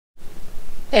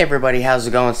Hey everybody, how's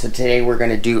it going? So today we're going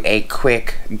to do a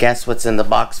quick guess what's in the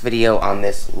box video on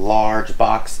this large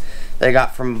box that I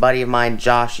got from a buddy of mine,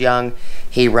 Josh Young.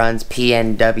 He runs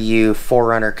PNW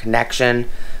Forerunner Connection.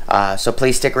 So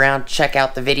please stick around, check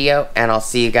out the video, and I'll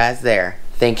see you guys there.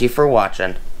 Thank you for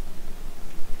watching.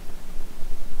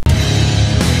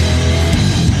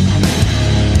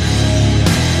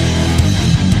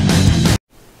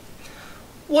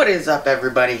 What is up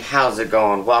everybody? How's it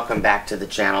going? Welcome back to the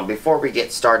channel. Before we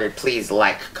get started, please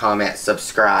like, comment,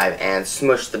 subscribe, and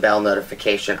smush the bell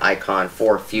notification icon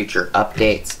for future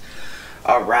updates.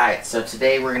 Alright, so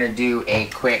today we're going to do a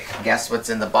quick guess what's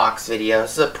in the box video.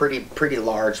 This is a pretty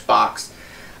large box.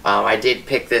 I did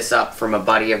pick this up from a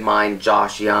buddy of mine,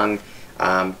 Josh Young.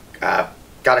 Got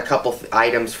a couple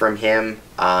items from him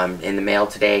in the mail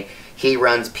today. He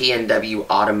runs PNW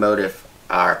Automotive,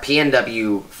 our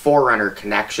PNW Forerunner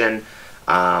Connection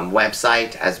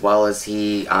website, as well as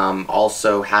he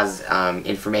also has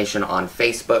information on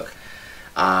Facebook.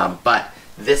 But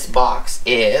this box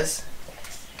is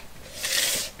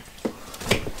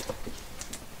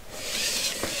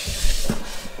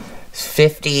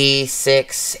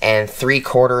 .56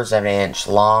 3/4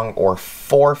 long, or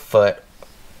 4 foot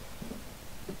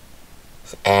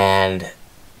and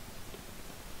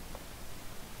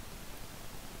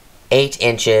 8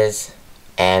 inches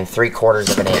and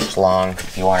 3/4 long,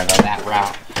 if you want to go that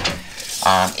route.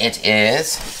 It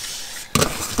is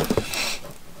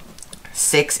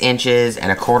 6 inches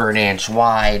and 1/4 inch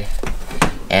wide,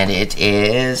 and it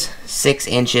is 6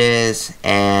 inches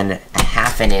and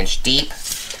 1/2 inch deep.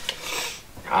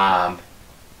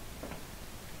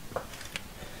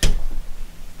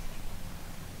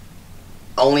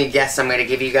 Only guess I'm going to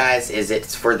give you guys is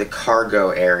it's for the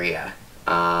cargo area.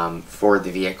 For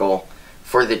the vehicle.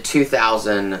 For the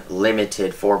 2000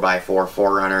 limited 4x4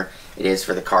 Forerunner, it is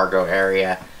for the cargo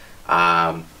area.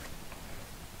 But,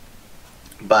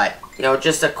 you know,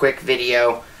 just a quick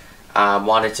video.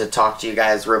 Wanted to talk to you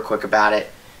guys real quick about it.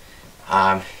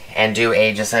 And do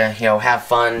just a, have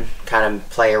fun, kind of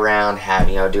play around,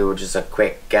 do just a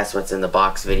quick guess what's in the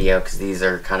box video, because these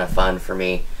are kind of fun for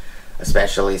me,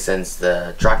 especially since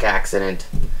the truck accident.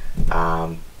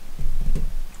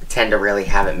 Tend to really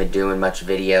haven't been doing much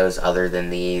videos other than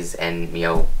these and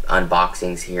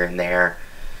unboxings here and there.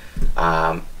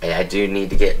 I do need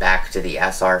to get back to the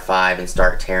SR5 and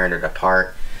start tearing it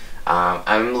apart.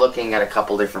 I'm looking at a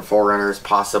couple different Forerunners,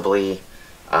 possibly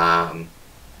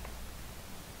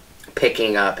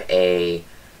picking up a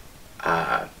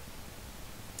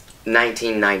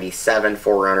 1997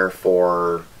 Forerunner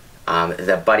for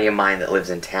the buddy of mine that lives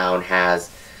in town has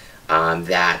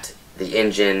that the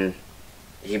engine.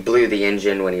 He blew the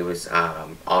engine when he was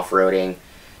off-roading,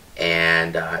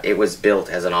 and it was built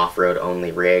as an off-road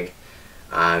only rig.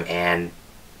 And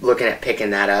looking at picking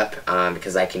that up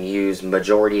because I can use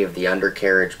majority of the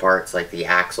undercarriage parts, like the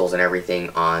axles and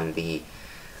everything on the...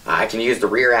 I can use the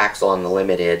rear axle on the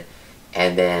Limited,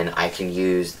 and then I can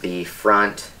use the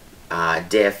front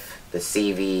diff, the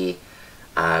CV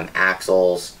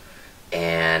axles,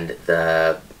 and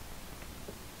the...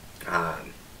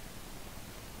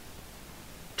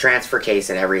 transfer case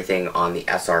and everything on the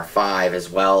SR5,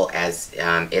 as well as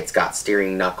it's got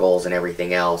steering knuckles and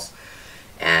everything else.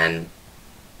 And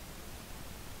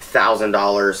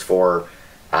 $1,000 for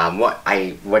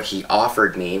what he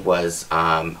offered me was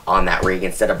on that rig.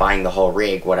 Instead of buying the whole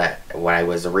rig, what I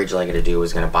was originally going to do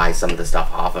was going to buy some of the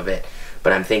stuff off of it.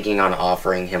 But I'm thinking on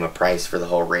offering him a price for the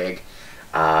whole rig.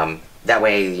 That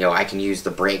way, I can use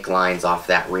the brake lines off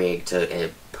that rig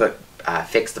to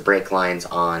fix the brake lines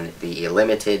on the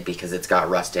Limited, because it's got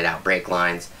rusted out brake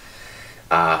lines.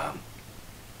 The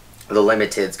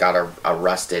Limited's got a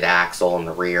rusted axle in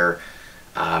the rear.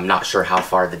 I'm not sure how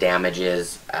far the damage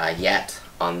is yet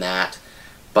on that,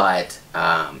 but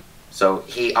so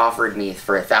he offered me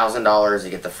for $1,000 to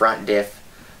get the front diff,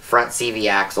 front CV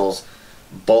axles,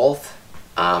 both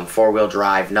 4-wheel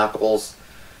drive knuckles,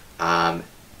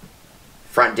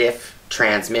 front diff,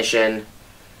 transmission,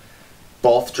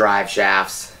 both drive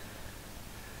shafts,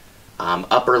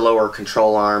 upper lower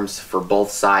control arms for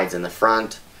both sides in the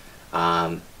front,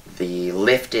 the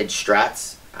lifted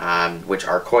struts, which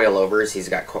are coilovers. He's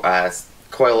got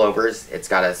coilovers. It's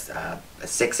got a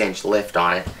 6-inch lift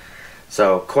on it.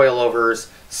 So coilovers,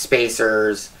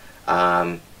 spacers,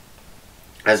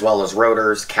 as well as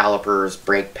rotors, calipers,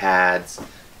 brake pads,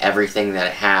 everything that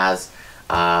it has.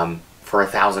 For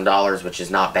 $1,000, which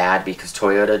is not bad, because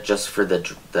Toyota, just for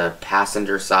the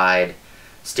passenger side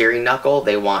steering knuckle,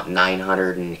 they want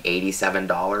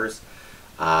 $987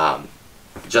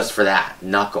 just for that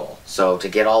knuckle. So to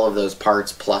get all of those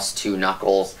parts plus 2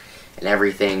 knuckles and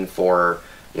everything for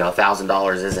you know,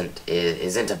 $1,000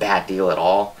 isn't a bad deal at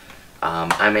all.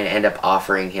 I'm going to end up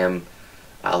offering him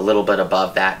a little bit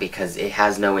above that because it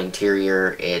has no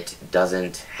interior. It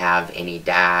doesn't have any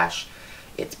dash.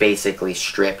 It's basically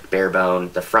stripped, bare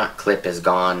bone. The front clip is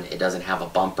gone. It doesn't have a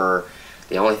bumper.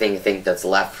 The only thing I think that's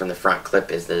left from the front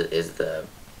clip is the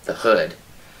hood.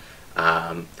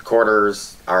 The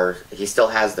quarters are, he still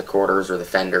has the quarters or the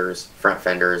fenders, front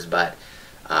fenders, but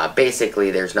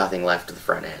basically there's nothing left of the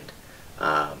front end.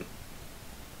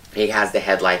 He has the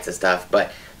headlights and stuff,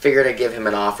 but figured I'd give him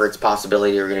an offer. It's a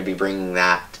possibility we're going to be bringing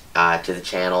that to the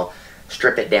channel.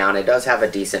 Strip it down. It does have a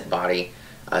decent body.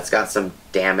 It's got some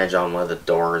damage on one of the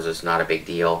doors. It's not a big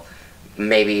deal.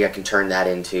 Maybe I can turn that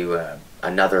into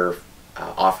another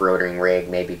off-roading rig.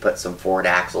 Maybe put some Ford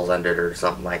axles under it or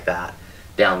something like that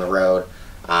down the road.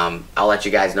 I'll let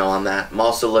you guys know on that. I'm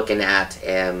also looking at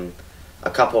a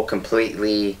couple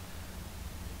completely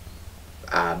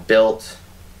built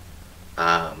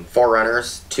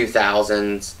 4Runners,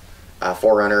 2000s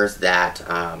 4Runners that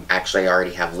actually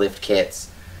already have lift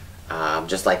kits,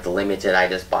 just like the Limited I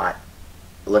just bought.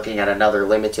 Looking at another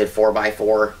Limited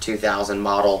 4x4 2000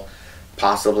 model.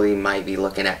 Possibly might be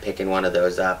looking at picking one of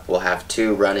those up. We'll have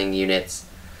 2 running units.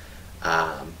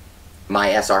 My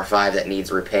SR5 that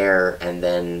needs repair, and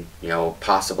then, you know,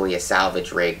 possibly a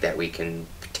salvage rig that we can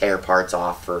tear parts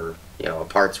off for, you know, a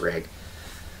parts rig.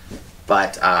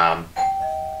 But I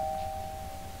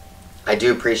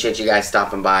do appreciate you guys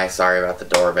stopping by. Sorry about the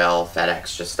doorbell.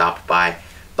 FedEx just stopped by.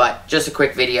 But just a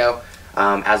quick video.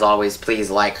 As always,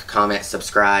 please like, comment,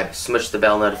 subscribe, smush the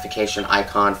bell notification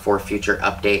icon for future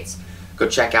updates. Go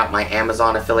check out my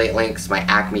Amazon affiliate links, my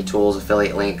Acme Tools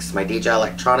affiliate links, my DJI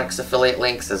Electronics affiliate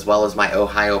links, as well as my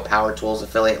Ohio Power Tools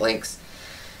affiliate links.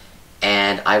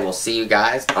 And I will see you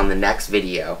guys on the next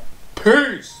video.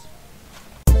 Peace!